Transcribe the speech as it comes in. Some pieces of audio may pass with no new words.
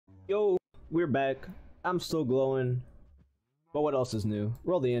Yo, we're back. I'm still glowing. But what else is new?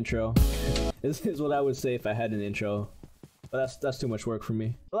 Roll the intro. This is what I would say if I had an intro. But that's too much work for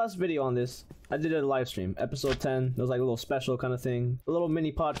me. The last video on this, I did a live stream. Episode 10. It was like a little special kind of thing. A little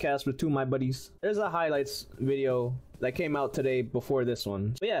mini podcast with two of my buddies. There's a highlights video that came out today before this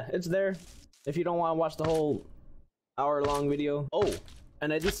one. But yeah, it's there. If you don't want to watch the whole hour-long video. Oh,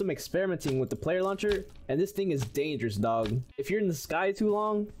 and I did some experimenting with the player launcher, and this thing is dangerous, dog. If you're in the sky too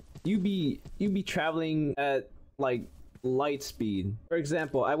long, you be traveling at like light speed. For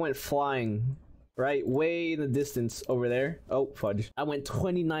example, I went flying right way in the distance over there. Oh fudge, I went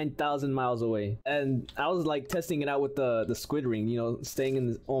 29,000 miles away, and I was like testing it out with the squid ring, you know, staying in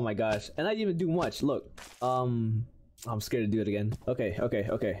the, oh my gosh, and I didn't even do much. Look, I'm scared to do it again. Okay, all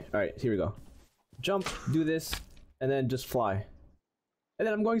right, here we go. Jump, do this, and then just fly. And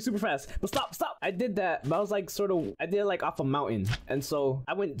then I'm going super fast, but stop. I did that, but I was like I did it like off a mountain, and so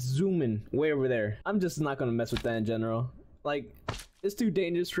I went zooming way over there. I'm just not gonna mess with that in general. Like, it's too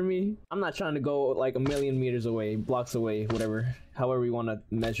dangerous for me. I'm not trying to go like a million meters away, blocks away, whatever, however you want to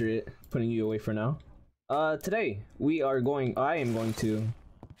measure it, putting you away for now. Today you are going to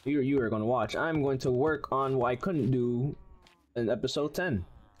watch, I'm going to work on what I couldn't do in episode 10,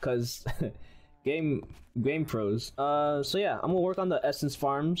 because game pros. So yeah, I'm gonna work on the essence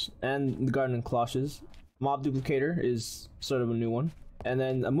farms and the garden cloches. Mob duplicator is sort of a new one, and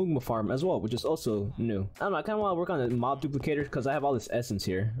then a Mugma farm as well, which is also new. I don't know, I kind of want to work on the mob duplicator because I have all this essence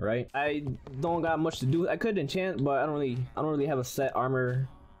here, right? I don't got much to do. I could enchant, but I don't really have a set armor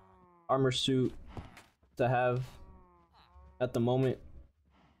suit to have at the moment.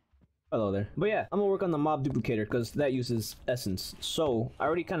 Hello there. But yeah, I'm gonna work on the mob duplicator because that uses essence. So I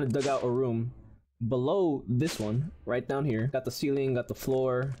already kind of dug out a room below this one, right down here. Got the ceiling, got the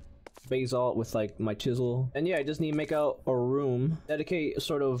floor, basalt with like my chisel, and yeah, I just need to make out a room, dedicate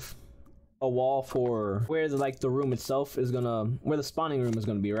sort of a wall for where the room itself is gonna, where the spawning room is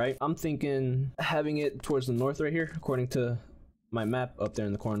gonna be, right? I'm thinking having it towards the north right here, according to my map up there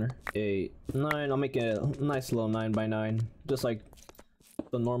in the corner. A 9, I'll make it a nice little 9x9, just like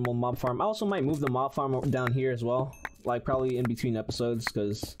the normal mob farm. I also might move the mob farm down here as well, like probably in between episodes,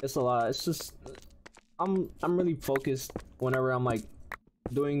 because it's a lot. It's just I'm really focused whenever I'm like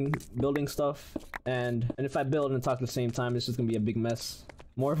building stuff, and if I build and talk at the same time, it's just gonna be a big mess,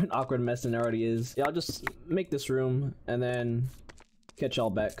 more of an awkward mess than it already is. Yeah, I'll just make this room and then catch y'all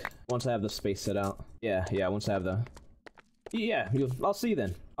back once I have the space set out. Yeah, once I have the, I'll see you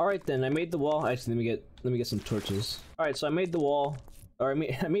then. All right then, I made the wall. Actually, let me get some torches. All right, so I made the wall. Or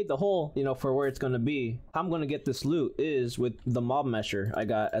I made the hole, you know, for where it's gonna be. How I'm gonna get this loot is with the mob mesher I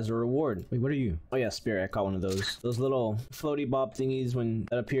got as a reward. Wait, what are you? Oh yeah, spirit. I caught one of those. Those little floaty bob thingies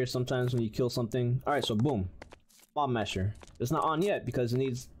that appear sometimes when you kill something. All right, so boom, mob mesher. It's not on yet because it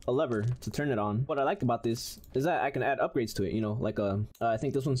needs a lever to turn it on. What I like about this is that I can add upgrades to it. You know, like I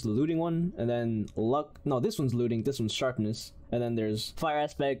think this one's the looting one, and then luck. No, this one's looting. This one's sharpness, and then there's fire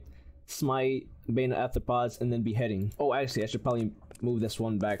aspect, smite, bane of arthropods, and then beheading. Oh, actually, I should probably move this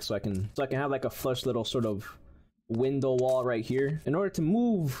one back so I can have like a flush little sort of window wall right here. In order to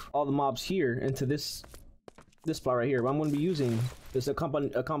move all the mobs here into this spot right here, what I'm going to be using is a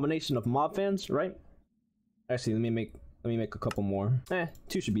combination of mob fans, right? Actually, let me make a couple more.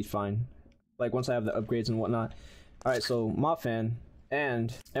 2 should be fine. Like once I have the upgrades and whatnot. All right, so mob fan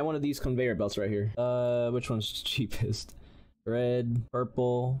and one of these conveyor belts right here. Which one's cheapest? Red,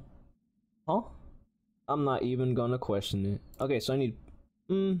 purple. Huh? I'm not even gonna question it. Okay, so I need,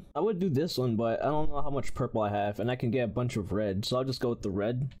 I would do this one, but I don't know how much purple I have, and I can get a bunch of red, so I'll just go with the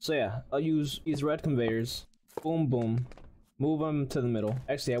red. So yeah, I'll use these red conveyors. Boom, boom. Move them to the middle.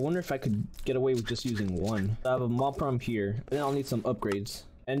 Actually, I wonder if I could get away with just using one. I have a mob farm here, and then I'll need some upgrades.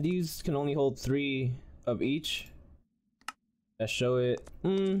 And these can only hold 3 of each. Let's show it.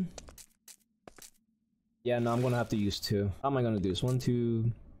 Yeah, no, I'm gonna have to use 2. How am I gonna do this? 1, 2,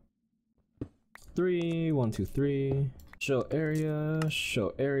 3, 1, 2, 3. Show area.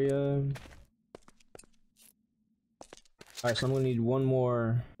 Alright, so I'm gonna need one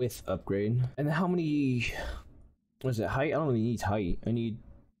more width upgrade. And how many, what is it, height? I don't really need height. I need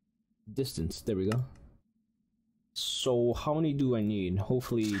distance. There we go. So how many do I need?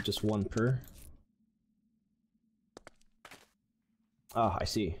 Hopefully just 1 per. Ah, I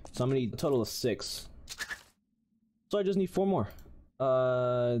see. So I'm gonna need a total of 6. So I just need 4 more.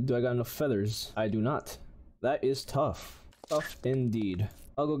 Do I got enough feathers? I do not. That is tough. Tough indeed.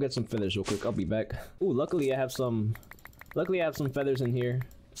 I'll go get some feathers real quick. I'll be back. Ooh, luckily I have some feathers in here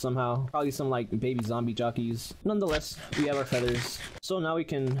somehow. Probably some like baby zombie jockeys. Nonetheless, we have our feathers. So now we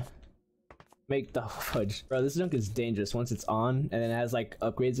can make the fudge. Bro, this junk is dangerous once it's on and then it has like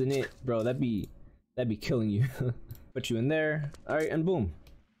upgrades in it. Bro, that'd be killing you. Put you in there. Alright, and boom.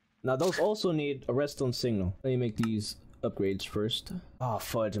 Now those also need a redstone signal. Let me make these upgrades first. Oh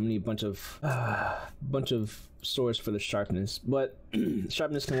fudge, I'm gonna need a bunch of swords for the sharpness. But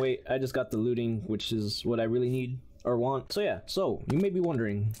sharpness can wait. I just got the looting, which is what I really need or want. So yeah, so you may be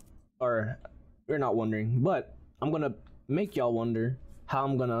wondering, or you're not wondering, but I'm gonna make y'all wonder how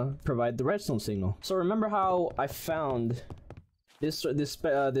I'm gonna provide the redstone signal. So remember how I found this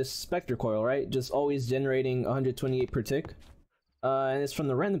specter coil, right? Just always generating 128 per tick. And it's from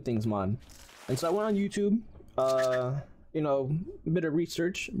the random things mod. And so I went on YouTube, you know, a bit of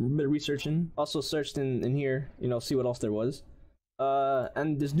researching. Also searched in here, you know, see what else there was.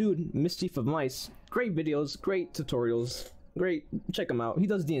 And this dude, Mischief of Mice, great videos, great tutorials. Great, check him out. He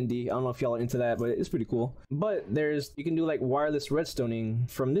does D&D. I don't know if y'all are into that, but it's pretty cool. But you can do like wireless redstoning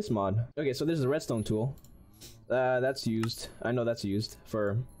from this mod. Okay, so this is a redstone tool. That's used. I know that's used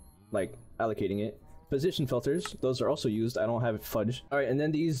for like allocating it. Position filters, those are also used. I don't have it fudged. All right, and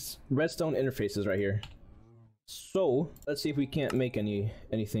then these redstone interfaces right here. So let's see if we can't make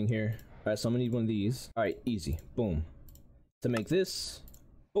anything here. All right, so I'm gonna need one of these. All right, easy. Boom. To make this,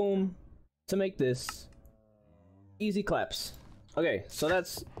 boom. To make this. Easy claps. Okay, so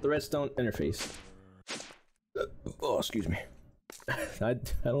that's the redstone interface. Oh, excuse me. I'm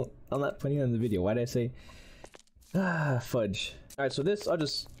not putting it in the video. Why did I say fudge? All right, so this, I'll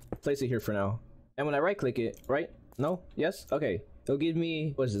just place it here for now. And when I right click it, right? No? Yes? Okay. It'll give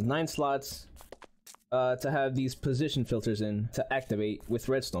me, what is this, 9 slots to have these position filters in to activate with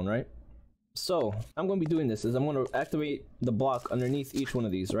redstone, right? So I'm going to be doing this is I'm going to activate the block underneath each one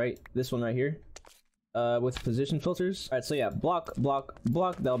of these, right? This one right here. With position filters. Alright, so yeah, block,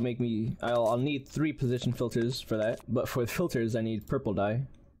 that'll make me, I'll need 3 position filters for that, but for the filters I need purple dye.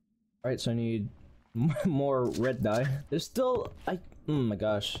 Alright, so I need more red dye. There's still, oh my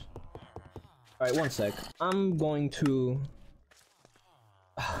gosh. Alright, one sec. I'm going to,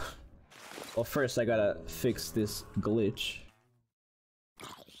 well first I gotta fix this glitch.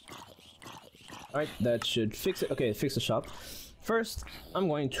 Alright, that should fix it. Okay, fix the shop. First, I'm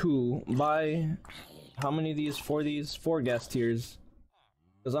going to buy how many of these? 4 gas tiers.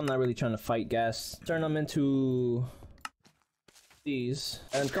 Because I'm not really trying to fight gas. Turn them into these.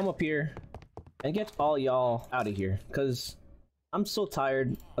 And come up here and get all y'all out of here. Because I'm so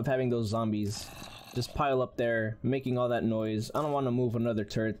tired of having those zombies just pile up there, making all that noise. I don't want to move another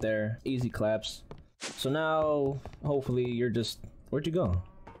turret there. Easy claps. So now, hopefully you're just... Where'd you go?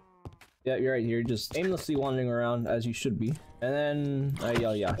 Yeah, you're right here, just aimlessly wandering around as you should be. And then,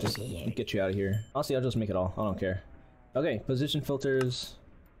 yeah, just get you out of here. Honestly, I'll just make it all. I don't care. Okay, position filters.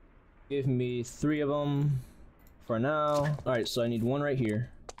 Give me 3 of them for now. Alright, so I need one right here,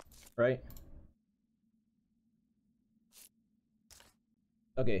 right?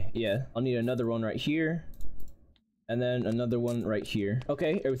 Okay, yeah. I'll need another one right here. And then another one right here.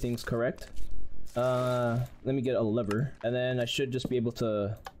 Okay, everything's correct. Let me get a lever. And then I should just be able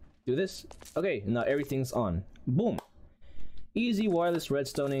to do this. Okay, now everything's on. Boom. Easy wireless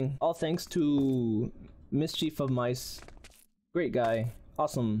redstoning. All thanks to Mischief of Mice. Great guy.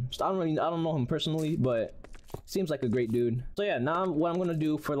 Awesome. I don't know him personally, but seems like a great dude. So yeah, now what I'm gonna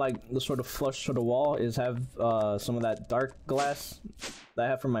do for like the sort of flush to the wall is have some of that dark glass that I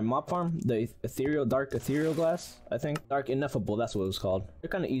have from my mob farm. The dark ethereal glass, I think. Dark ineffable, that's what it was called. They're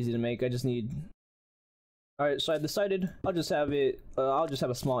kind of easy to make. I just need... Alright, so I decided I'll just have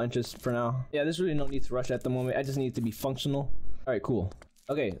a small interest for now. Yeah, there's really no need to rush at the moment. I just need it to be functional. Alright, cool.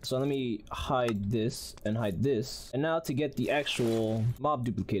 Okay, so let me hide this and hide this. And now to get the actual mob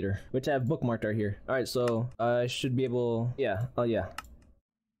duplicator, which I have bookmarked right here. Alright, so I should be able... Yeah, oh yeah.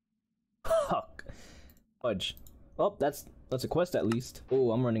 Fuck. Fudge. Oh, that's a quest at least. Oh,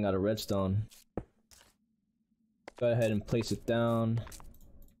 I'm running out of redstone. Go ahead and place it down.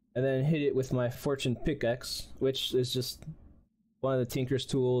 And then hit it with my fortune pickaxe, which is just one of the tinker's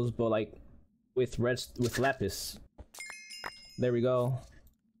tools, but like with lapis. There we go.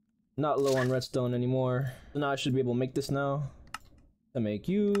 Not low on redstone anymore. So now I should be able to make this now. To make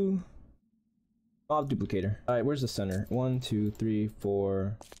you mob duplicator. Alright, where's the center? 1, 2, 3,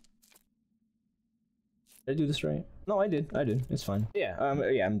 4. Did I do this right? No, I did. It's fine. Yeah,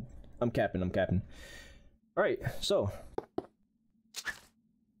 I'm capping. Alright, so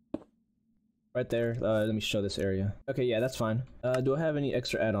right there, let me show this area. Okay, yeah, that's fine. Do I have any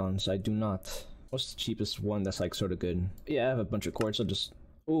extra add-ons? I do not. What's the cheapest one that's like sort of good? Yeah, I have a bunch of quartz, I'll just...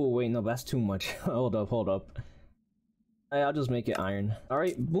 Oh, wait, no, that's too much. Hold up. I'll just make it iron.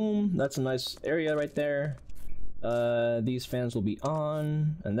 Alright, boom, that's a nice area right there. These fans will be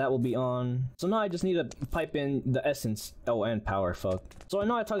on, and that will be on. So now I just need to pipe in the essence. Oh, and power. Fuck. So I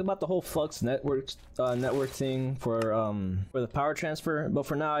know I talked about the whole Flux network thing for the power transfer, but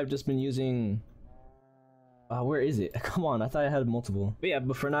for now I've just been using. Where is it? Come on, I thought I had multiple. But yeah,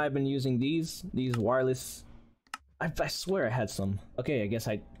 but for now I've been using these wireless. I swear I had some. Okay, I guess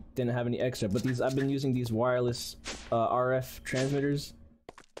I didn't have any extra, but I've been using these wireless RF transmitters,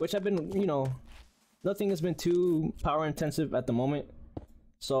 which I've been, you know, nothing has been too power intensive at the moment,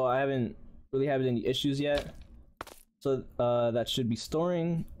 so I haven't really had any issues yet. So that should be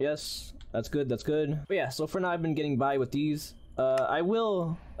storing. Yes, that's good, that's good. But yeah, so for now I've been getting by with these. I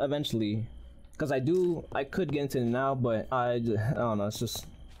will eventually, because I could get into it now, but I don't know, it's just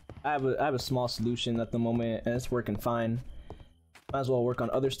I have a small solution at the moment and it's working fine. Might as well work on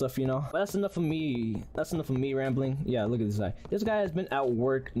other stuff, you know. But that's enough of me. That's enough of me rambling. Yeah, look at this guy. This guy has been at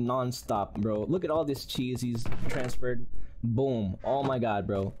work non-stop, bro. Look at all this cheese he's transferred. Boom. Oh my god,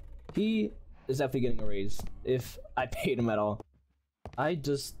 bro. He is definitely getting a raise if I paid him at all. I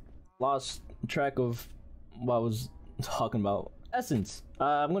just lost track of what I was talking about. Essence.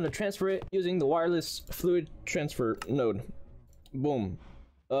 I'm gonna transfer it using the wireless fluid transfer node. Boom.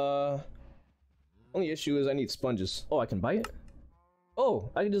 Only issue is I need sponges. Oh, I can buy it?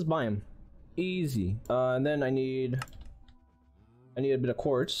 Oh, I can just buy them. Easy. And then I need a bit of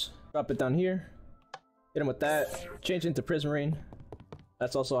quartz. Drop it down here. Hit him with that. Change into prismarine.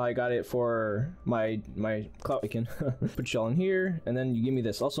 That's also how I got it for my cloud icon. Put y'all in here, and then you give me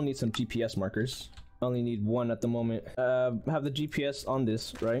this. Also need some GPS markers. I only need one at the moment. Have the GPS on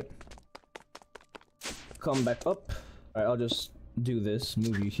this, right? Come back up. Alright, I'll just do this.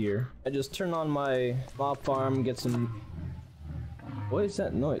 Move you here. I just turn on my mob farm, get some. What is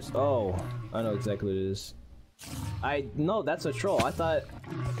that noise? Oh, I know exactly what it is. No, that's a troll. I thought.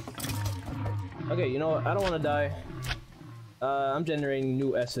 Okay, you know what? I don't want to die. I'm generating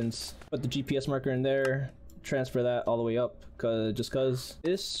new essence. Put the GPS marker in there. Transfer that all the way up, cause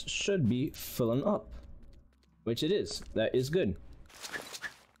this should be filling up, which it is. That is good.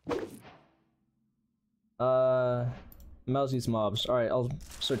 Mouse these mobs. All right, I'll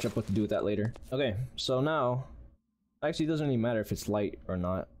search up what to do with that later. Okay, so now. Actually, it doesn't really matter if it's light or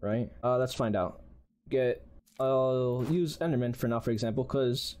not, right? Let's find out. I'll use Enderman for now, for example,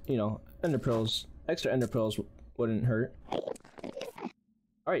 because, you know, Ender Pearls, extra Ender Pearls wouldn't hurt.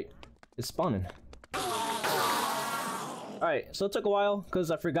 Alright, it's spawning. Alright, so it took a while,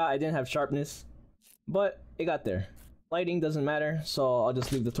 because I forgot I didn't have sharpness, but it got there. Lighting doesn't matter, so I'll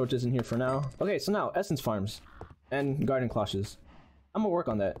just leave the torches in here for now. Okay, so now, essence farms and garden cloches. I'm gonna work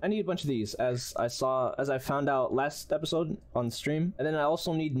on that. I need a bunch of these, as I found out last episode on stream. And then I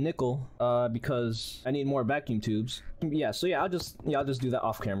also need nickel, because I need more vacuum tubes. Yeah, so yeah, I'll just do that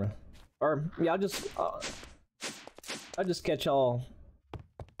off camera. Or yeah, I'll just catch y'all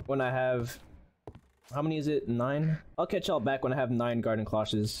when I have. How many is it? 9? I'll catch y'all back when I have 9 garden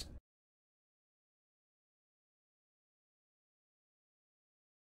cloches.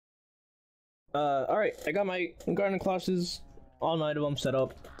 Alright, I got my garden cloches. All 9 of them set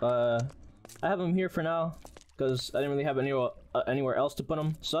up. I have them here for now because I didn't really have anywhere else to put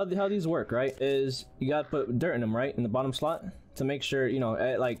them. So how these work, right, is you gotta put dirt in them, right, in the bottom slot to make sure, you know,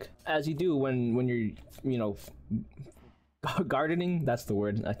 like as you do when you're, you know, gardening. That's the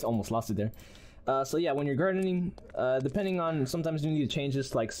word. I almost lost it there. So yeah, when you're gardening, depending on, sometimes you need to change this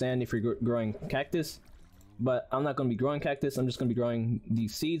to like sand if you're growing cactus. But I'm not gonna be growing cactus. I'm just gonna be growing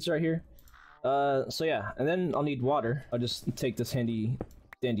these seeds right here. So yeah, and then I'll need water. I'll just take this handy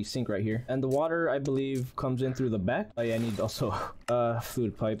dandy sink right here, and the water I believe comes in through the back. Oh yeah, I need also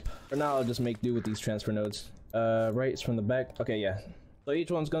fluid pipe. For now I'll just make do with these transfer nodes. Right, it's from the back. Okay, yeah, so each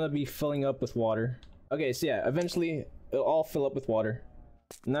one's gonna be filling up with water. Okay, so yeah, eventually it'll all fill up with water.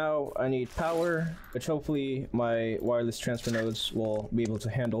 Now I need power, which hopefully my wireless transfer nodes will be able to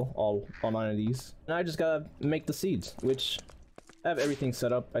handle all 9 of these. Now I just gotta make the seeds, which I have everything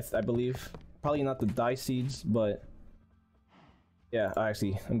set up, I believe. Probably not the dye seeds, but yeah,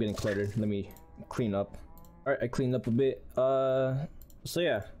 actually, I'm getting cluttered. Let me clean up. Alright, I cleaned up a bit. So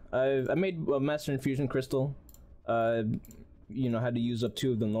yeah, I made a master infusion crystal. You know, had to use up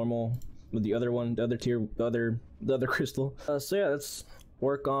 2 of the normal, with the other one, the other tier, the other crystal. So yeah, let's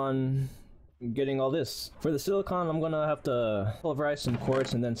work on getting all this. For the silicon, I'm gonna have to pulverize some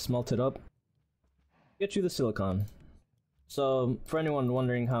quartz and then smelt it up. Get you the silicon. So, for anyone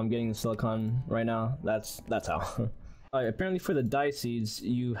wondering how I'm getting the silicon right now, that's how. Apparently for the dye seeds,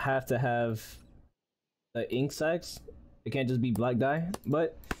 you have to have the ink sacs. It can't just be black dye,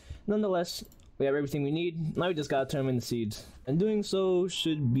 but nonetheless, We have everything we need. Now we just gotta turn them into seeds. And doing so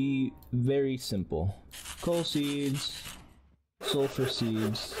should be very simple. Coal seeds, sulfur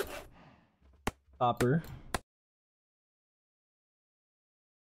seeds, copper,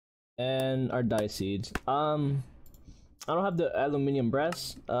 and our dye seeds. I don't have the aluminum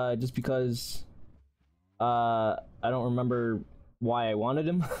brass, just because I don't remember why I wanted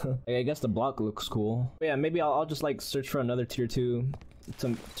him. I guess the block looks cool. But yeah, maybe I'll just like search for another tier 2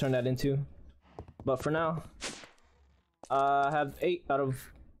 to turn that into. But for now, I have 8 out of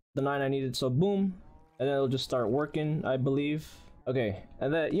the 9 I needed, so boom. And then it'll just start working, I believe. Okay,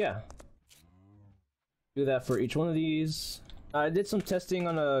 and then, yeah. Do that for each one of these. I did some testing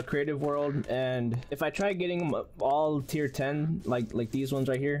on a creative world, and if I try getting them all tier 10, like these ones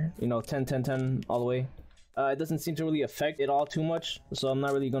right here, you know, 10, 10, 10 all the way, it doesn't seem to really affect it all too much, so I'm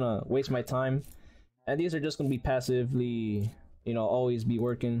not really gonna waste my time. And these are just gonna be passively, you know, always be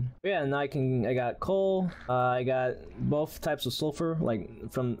working. But yeah, now I got coal, I got both types of sulfur, like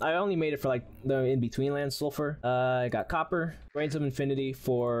I only made it for like the in-between land sulfur. I got copper, Grains of Infinity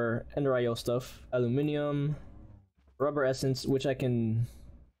for Ender IO stuff, aluminum, rubber essence, which I can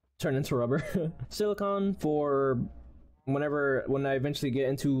turn into rubber, silicon for when I eventually get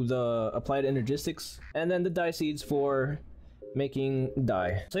into the applied energistics, and then the dye seeds for making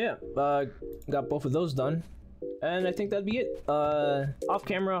dye. So yeah, got both of those done, and I think that'd be it. Off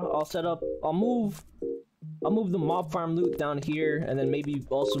camera, I'll move the mob farm loot down here, and then maybe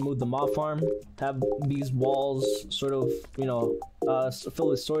also move the mob farm, have these walls sort of, you know, fill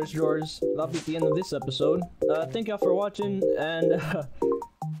with storage drawers. That'll be the end of this episode. Thank y'all for watching, and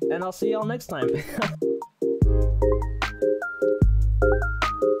and I'll see y'all next time.